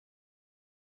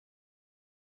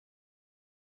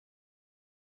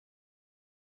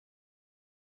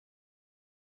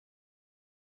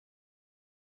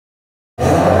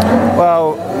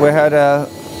we had a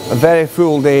very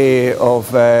full day of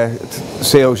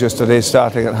sales yesterday,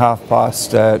 starting at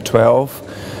 12:30.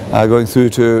 Going through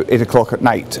to 8 o'clock at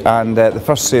night, and the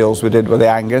first sales we did were the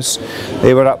Angus.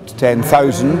 They were up to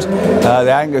 10,000.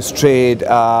 The Angus trade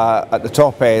at the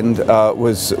top end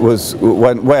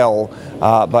went well,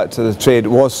 but the trade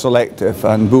was selective,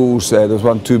 and bulls, there was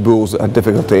 1 or 2 bulls that had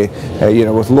difficulty,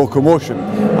 with locomotion,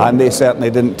 and they certainly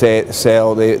didn't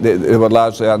sell. They were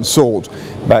largely unsold.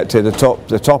 But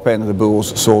the top end of the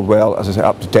bulls sold well, as I say,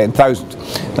 up to 10,000.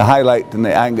 The highlight in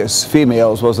the Angus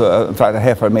females was, in fact, a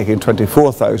heifer making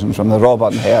 24,000 from the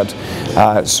Robin herd.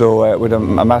 So with a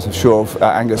massive show of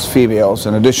Angus females,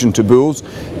 in addition to bulls,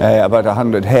 about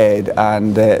 100 head,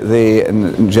 and they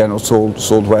in general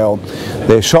sold well.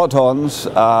 The Shorthorns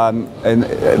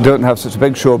don't have such a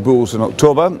big show of bulls in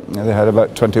October. They had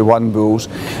about 21 bulls,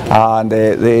 and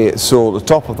they sold the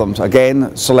top of them. So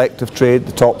again, selective trade,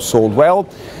 the tops sold well.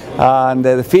 And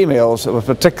the females were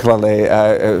particularly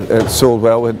sold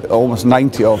well, with almost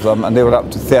 90 of them, and they were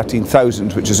up to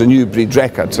 13,000, which is a new breed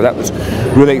record, so that was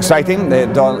really exciting.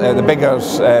 The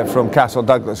biggers from Castle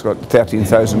Douglas got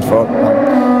 13,000 for them.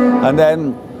 And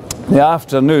then the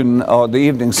afternoon or the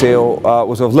evening sale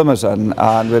was of Limousin,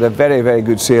 and we had a very, very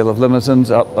good sale of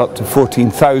Limousins, up to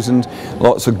 14,000.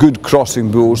 Lots of good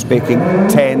crossing bulls making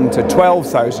 10 to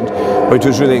 12,000, which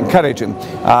was really encouraging.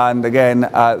 And again,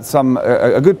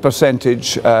 a good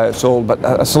percentage sold, but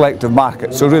a selective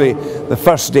market. So really, the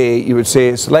first day you would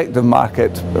say selective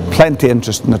market, plenty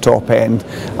interest in the top end,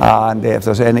 and if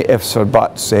there's any ifs or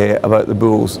buts about the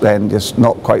bulls, then just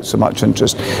not quite so much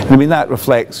interest. And I mean, that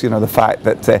reflects, the fact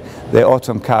that the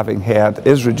autumn calving herd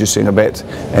is reducing a bit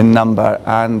in number,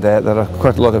 and there are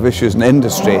quite a lot of issues in the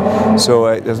industry,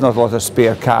 so there's not a lot of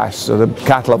spare cash, so the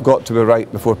cattle have got to be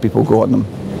right before people go on them.